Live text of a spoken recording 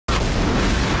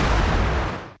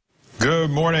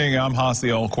Good morning. I'm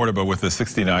Hasiel Cordoba with the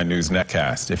 69 News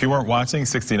Netcast. If you weren't watching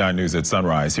 69 News at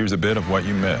sunrise, here's a bit of what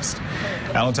you missed.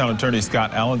 Allentown attorney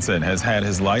Scott Allenson has had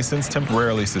his license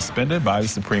temporarily suspended by the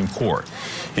Supreme Court.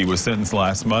 He was sentenced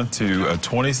last month to a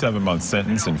 27-month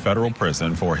sentence in federal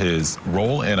prison for his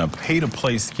role in a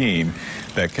pay-to-play scheme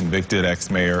that convicted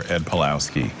ex-mayor Ed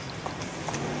Pawlowski.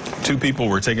 2 people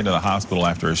were taken to the hospital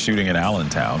after a shooting in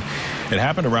Allentown. It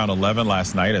happened around 11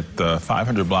 last night at the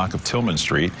 500 block of Tillman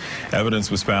Street.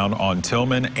 Evidence was found on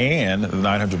Tillman and the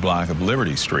 900 block of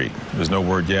Liberty Street. There's no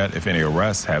word yet if any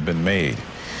arrests have been made.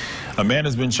 A man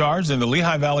has been charged in the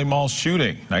Lehigh Valley Mall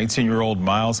shooting. 19-year-old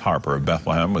Miles Harper of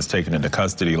Bethlehem was taken into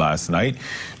custody last night.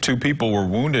 2 people were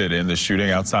wounded in the shooting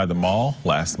outside the mall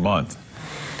last month.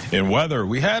 In weather,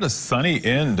 we had a sunny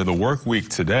end to the work week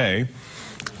today.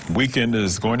 Weekend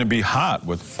is going to be hot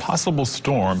with possible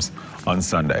storms on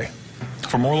Sunday.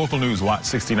 For more local news, watch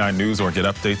 69 News or get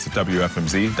updates at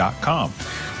WFMZ.com.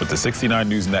 With the 69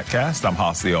 News Netcast, I'm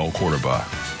Hasiel Cordoba.